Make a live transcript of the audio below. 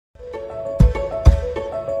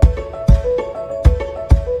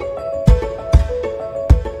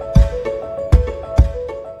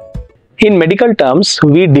In medical terms,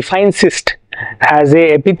 we define cyst as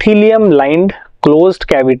a epithelium-lined closed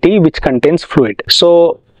cavity which contains fluid.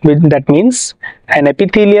 So that means an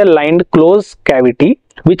epithelial-lined closed cavity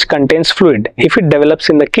which contains fluid. If it develops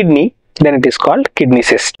in the kidney, then it is called kidney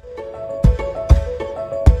cyst.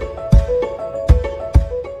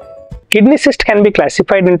 Kidney cyst can be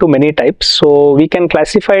classified into many types. So we can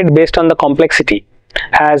classify it based on the complexity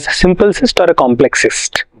as simple cyst or a complex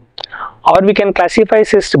cyst. Or we can classify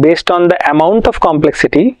cyst based on the amount of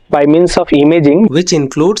complexity by means of imaging, which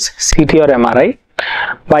includes CT or MRI,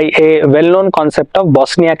 by a well-known concept of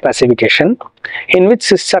Bosniak classification, in which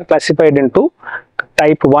cysts are classified into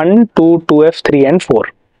type 1, 2, 2F, 3 and 4.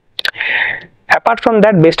 Apart from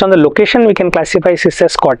that, based on the location, we can classify cysts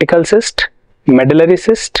as cortical cyst, medullary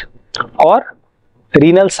cyst or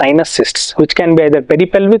renal sinus cysts, which can be either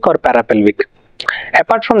peripelvic or parapelvic.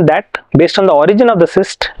 Apart from that, based on the origin of the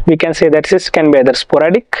cyst, we can say that cyst can be either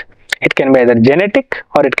sporadic, it can be either genetic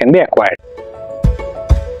or it can be acquired.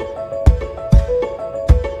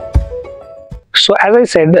 So as I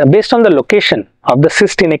said, based on the location of the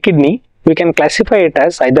cyst in a kidney, we can classify it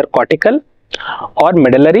as either cortical or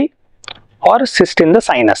medullary or cyst in the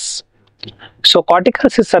sinus. So cortical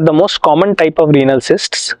cysts are the most common type of renal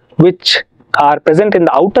cysts which are present in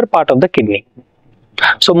the outer part of the kidney.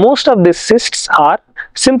 So most of these cysts are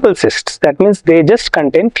simple cysts, that means they just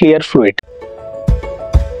contain clear fluid.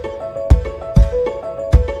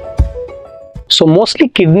 So mostly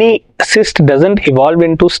kidney cyst doesn't evolve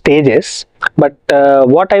into stages, but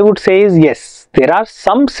what I would say is yes, there are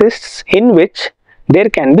some cysts in which there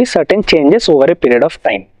can be certain changes over a period of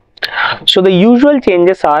time. So the usual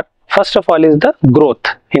changes are, first of all, is the growth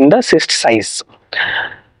in the cyst size.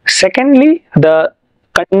 Secondly, the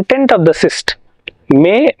content of the cyst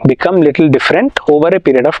may become little different over a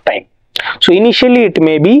period of time. So initially it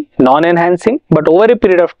may be non-enhancing, but over a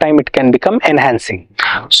period of time it can become enhancing.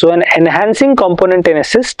 So an enhancing component in a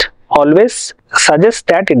cyst always suggests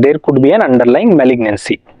that there could be an underlying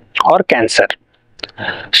malignancy or cancer.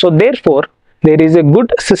 So therefore, there is a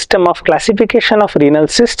good system of classification of renal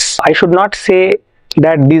cysts. I should not say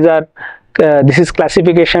that this is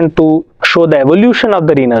classification to show the evolution of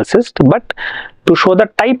the renal cyst, but to show the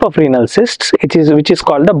type of renal cysts, which is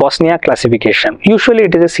called the Bosniak classification. Usually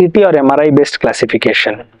it is a CT or MRI based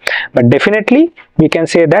classification, but definitely we can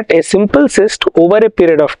say that a simple cyst over a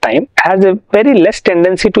period of time has a very less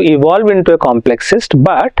tendency to evolve into a complex cyst,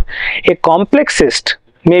 but a complex cyst,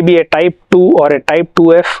 maybe a type 2 or a type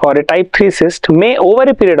 2F or a type 3 cyst, may over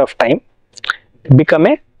a period of time become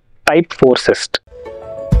a type 4 cyst.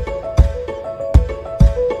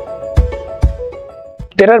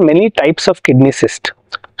 There are many types of kidney cyst.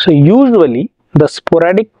 So usually the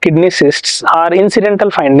sporadic kidney cysts are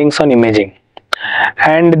incidental findings on imaging,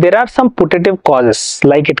 and there are some putative causes,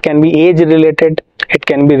 like it can be age related, it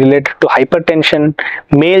can be related to hypertension,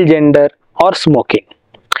 male gender or smoking.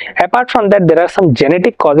 Apart from that, there are some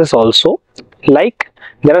genetic causes also, like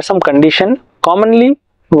there are some condition, commonly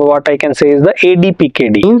what I can say is the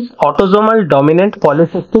ADPKD, means autosomal dominant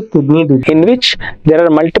polycystic kidney disease, in which there are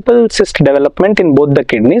multiple cyst development in both the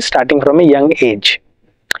kidneys starting from a young age.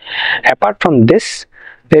 Apart from this,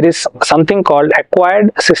 there is something called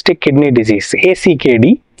acquired cystic kidney disease,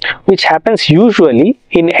 ACKD, which happens usually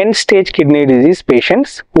in end-stage kidney disease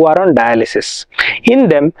patients who are on dialysis. In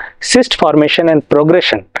them, cyst formation and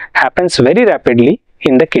progression happens very rapidly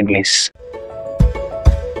in the kidneys.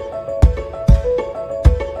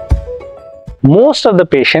 Most of the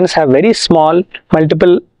patients have very small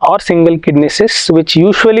multiple or single kidney cysts which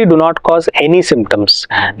usually do not cause any symptoms.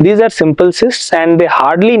 These are simple cysts and they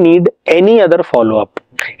hardly need any other follow-up.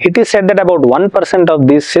 It is said that about 1% of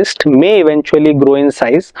these cysts may eventually grow in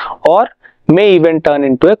size or may even turn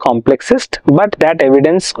into a complex cyst, but that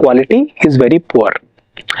evidence quality is very poor.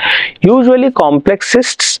 Usually complex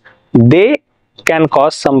cysts, they can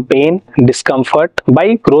cause some pain, discomfort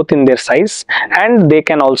by growth in their size, and they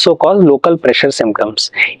can also cause local pressure symptoms.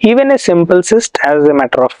 Even a simple cyst, as a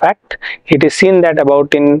matter of fact, it is seen that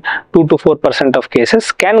about in 2 to 4% of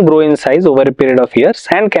cases can grow in size over a period of years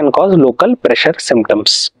and can cause local pressure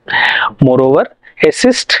symptoms. Moreover, a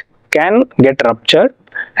cyst can get ruptured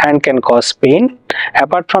and can cause pain.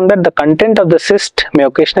 Apart from that, the content of the cyst may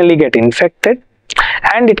occasionally get infected,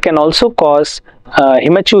 and it can also cause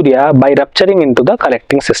hematuria by rupturing into the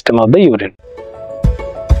collecting system of the urine.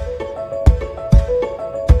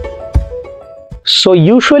 So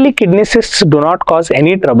usually kidney cysts do not cause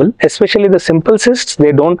any trouble, especially the simple cysts,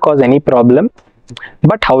 they don't cause any problem.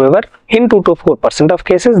 But however, in 2 to 4% of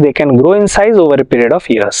cases, they can grow in size over a period of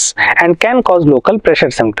years and can cause local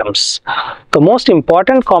pressure symptoms. The most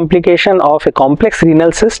important complication of a complex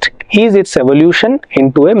renal cyst is its evolution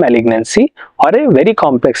into a malignancy or a very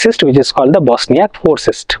complex cyst, which is called the Bosniak 4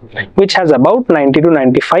 cyst, which has about 90 to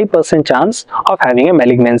 95% chance of having a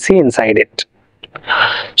malignancy inside it.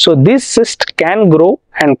 So this cyst can grow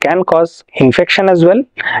and can cause infection as well,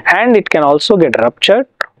 and it can also get ruptured,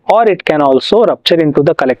 or it can also rupture into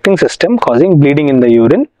the collecting system, causing bleeding in the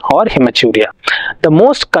urine or hematuria. The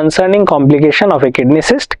most concerning complication of a kidney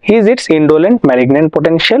cyst is its indolent malignant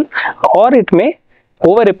potential, or it may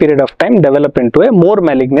over a period of time develop into a more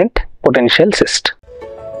malignant potential cyst.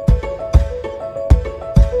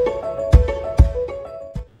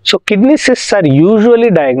 So kidney cysts are usually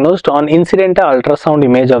diagnosed on incidental ultrasound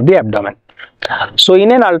image of the abdomen. So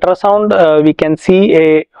in an ultrasound, we can see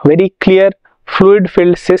a very clear fluid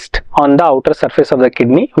filled cyst on the outer surface of the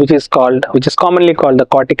kidney, which is commonly called the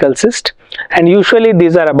cortical cyst, and usually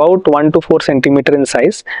these are about 1 to 4 centimeter in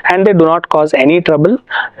size, and they do not cause any trouble,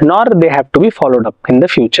 nor they have to be followed up in the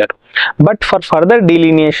future. But for further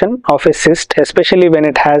delineation of a cyst, especially when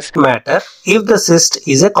it has matter, if the cyst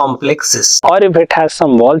is a complex cyst, or if it has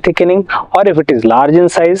some wall thickening, or if it is large in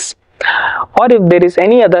size, or if there is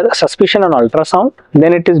any other suspicion on ultrasound,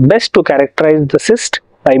 then it is best to characterize the cyst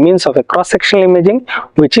by means of a cross-sectional imaging,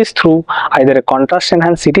 which is through either a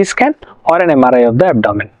contrast-enhanced CT scan or an MRI of the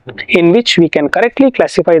abdomen, in which we can correctly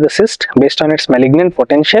classify the cyst based on its malignant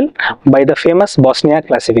potential by the famous Bosniak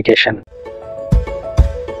classification.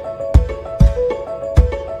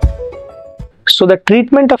 So the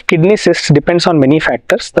treatment of kidney cysts depends on many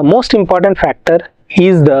factors. The most important factor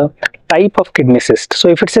is the type of kidney cyst. So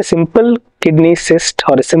if it's a simple kidney cyst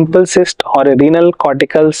or a simple cyst or a renal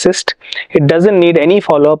cortical cyst, it doesn't need any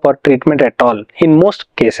follow-up or treatment at all in most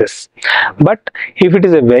cases. But if it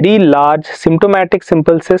is a very large symptomatic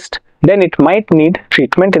simple cyst, then it might need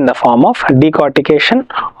treatment in the form of decortication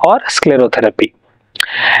or sclerotherapy.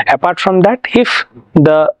 Apart from that, if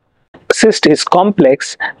the cyst is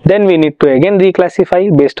complex, then we need to again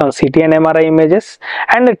reclassify based on CT and MRI images,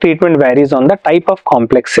 and the treatment varies on the type of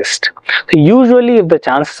complex cyst. So usually if the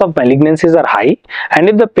chances of malignancies are high, and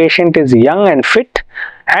if the patient is young and fit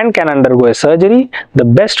and can undergo a surgery, the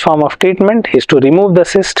best form of treatment is to remove the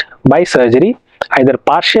cyst by surgery. Either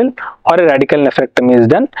partial or a radical nephrectomy is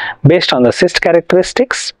done based on the cyst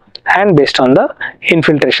characteristics and based on the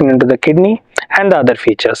infiltration into the kidney and the other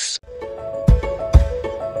features.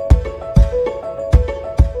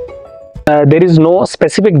 There is no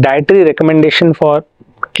specific dietary recommendation for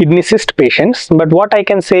kidney cyst patients, but what I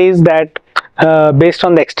can say is that based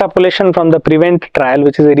on the extrapolation from the PREVENT trial,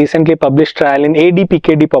 which is a recently published trial in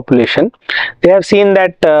AD-PKD population, they have seen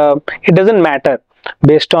that it doesn't matter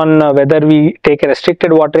based on whether we take a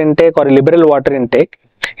restricted water intake or a liberal water intake.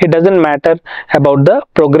 It doesn't matter about the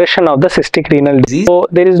progression of the cystic renal disease. So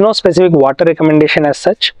there is no specific water recommendation as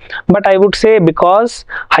such, but I would say because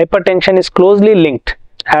hypertension is closely linked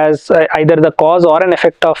as either the cause or an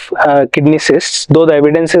effect of kidney cysts, though the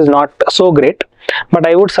evidence is not so great, but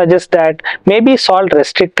I would suggest that maybe salt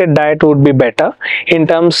restricted diet would be better in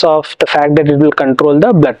terms of the fact that it will control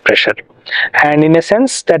the blood pressure, and in a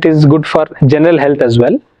sense that is good for general health as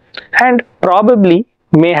well, and probably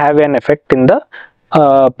may have an effect in the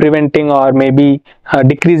preventing or maybe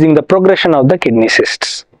decreasing the progression of the kidney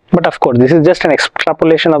cysts. But of course this is just an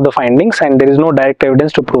extrapolation of the findings and there is no direct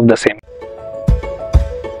evidence to prove the same.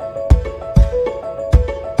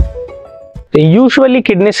 Usually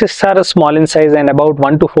kidney cysts are small in size and about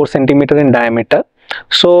 1 to 4 centimeter in diameter.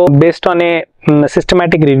 So based on a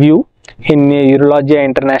systematic review in Urologia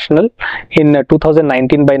International in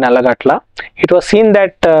 2019 by Nalagatla, it was seen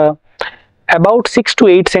that about 6 to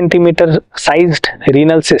 8 centimeter sized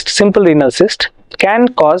renal cyst, simple renal cyst, can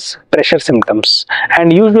cause pressure symptoms,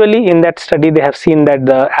 and usually in that study they have seen that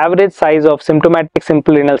the average size of symptomatic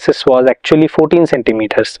simple renal cyst was actually 14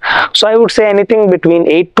 centimeters. So I would say anything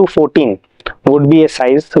between 8 to 14 would be a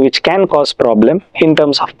size which can cause problem in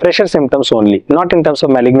terms of pressure symptoms only, not in terms of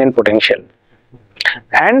malignant potential.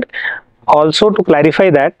 And also to clarify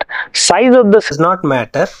that size of the cyst does not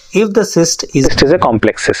matter if the cyst is a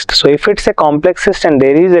complex cyst. So if it's a complex cyst and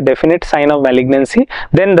there is a definite sign of malignancy,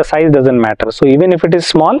 then the size doesn't matter. So even if it is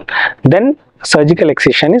small, then surgical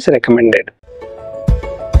excision is recommended.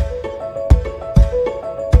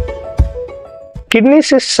 Kidney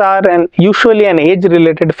cysts are usually an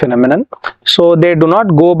age-related phenomenon, so they do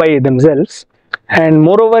not go by themselves, and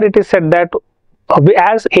moreover it is said that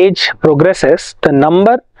as age progresses, the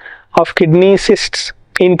number of kidney cysts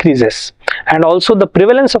increases, and also the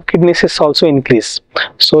prevalence of kidney cysts also increase.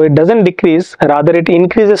 So it doesn't decrease, rather it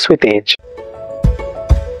increases with age.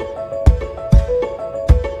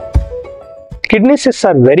 Kidney cysts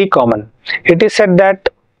are very common. It is said that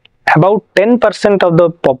about 10% of the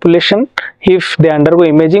population, if they undergo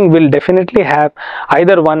imaging, will definitely have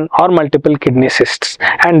either one or multiple kidney cysts,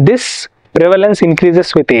 and this prevalence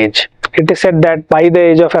increases with age. It is said that by the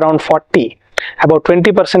age of around 40, about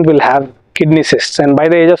 20% will have kidney cysts, and by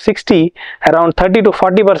the age of 60, around 30 to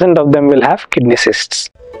 40% of them will have kidney cysts.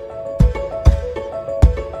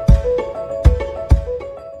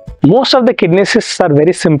 Most of the kidney cysts are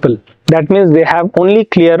very simple. That means they have only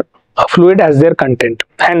clear fluid as their content,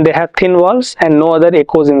 and they have thin walls and no other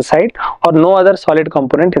echoes inside or no other solid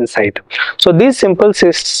component inside. So these simple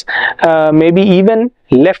cysts may be even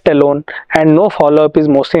left alone, and no follow-up is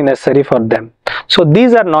mostly necessary for them. So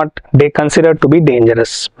these are not considered to be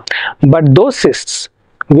dangerous. But those cysts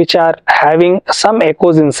which are having some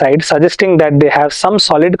echoes inside, suggesting that they have some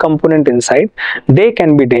solid component inside, they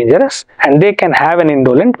can be dangerous and they can have an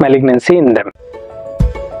indolent malignancy in them.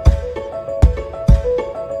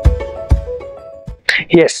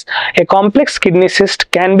 Yes, a complex kidney cyst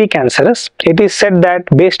can be cancerous. It is said that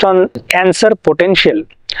based on cancer potential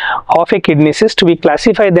of a kidney cyst, we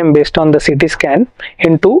classify them based on the CT scan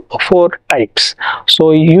into 4 types.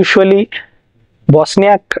 So usually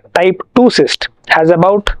Bosniak type 2 cyst has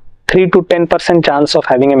about 3 to 10% chance of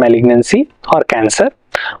having a malignancy or cancer.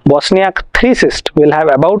 Bosniak 3 cyst will have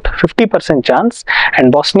about 50% chance,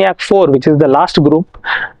 and Bosniak 4, which is the last group,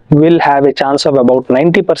 will have a chance of about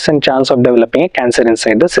 90% chance of developing a cancer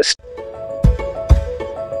inside the cyst.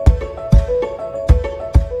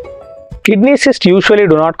 Kidney cysts usually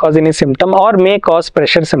do not cause any symptom or may cause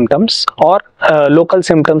pressure symptoms or local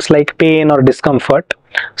symptoms like pain or discomfort.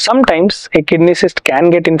 Sometimes a kidney cyst can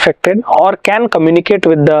get infected or can communicate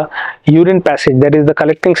with the urine passage, that is the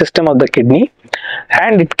collecting system of the kidney,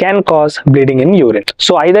 and it can cause bleeding in urine.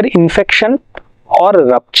 So either infection or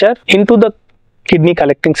rupture into the kidney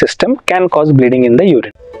collecting system can cause bleeding in the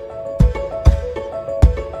urine.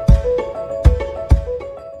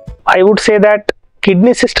 I would say that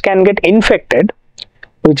kidney cyst can get infected,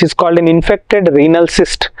 which is called an infected renal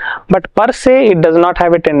cyst, but per se it does not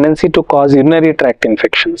have a tendency to cause urinary tract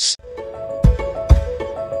infections.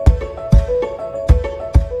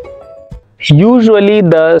 Usually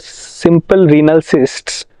the simple renal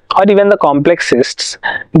cysts or even the complex cysts,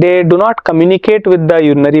 they do not communicate with the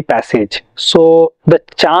urinary passage. So the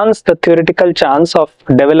theoretical chance of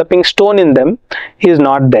developing stone in them is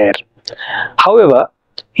not there. However,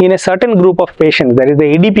 in a certain group of patients, that is the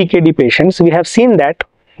ADPKD patients, we have seen that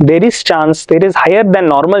there is higher than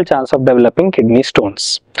normal chance of developing kidney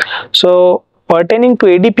stones. So pertaining to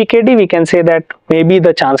ADPKD, we can say that maybe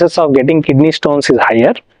the chances of getting kidney stones is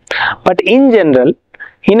higher, but in general,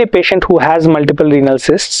 in a patient who has multiple renal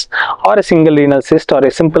cysts or a single renal cyst or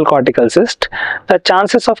a simple cortical cyst, the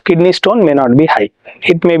chances of kidney stone may not be high.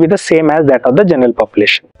 It may be the same as that of the general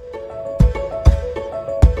population.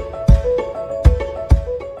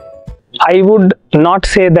 I would not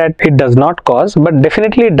say that it does not cause, but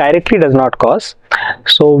definitely directly does not cause.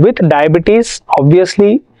 So with diabetes,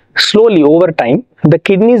 obviously slowly over time the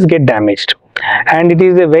kidneys get damaged, and it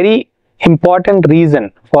is a very important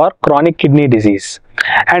reason for chronic kidney disease.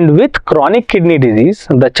 And with chronic kidney disease,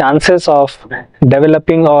 the chances of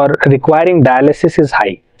developing or requiring dialysis is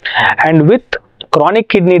high. And with chronic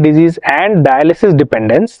kidney disease and dialysis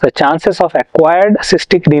dependence, the chances of acquired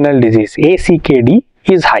cystic renal disease, ACKD,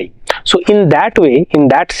 is high. So in that way, in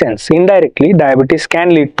that sense, indirectly, diabetes can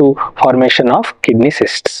lead to formation of kidney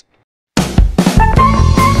cysts.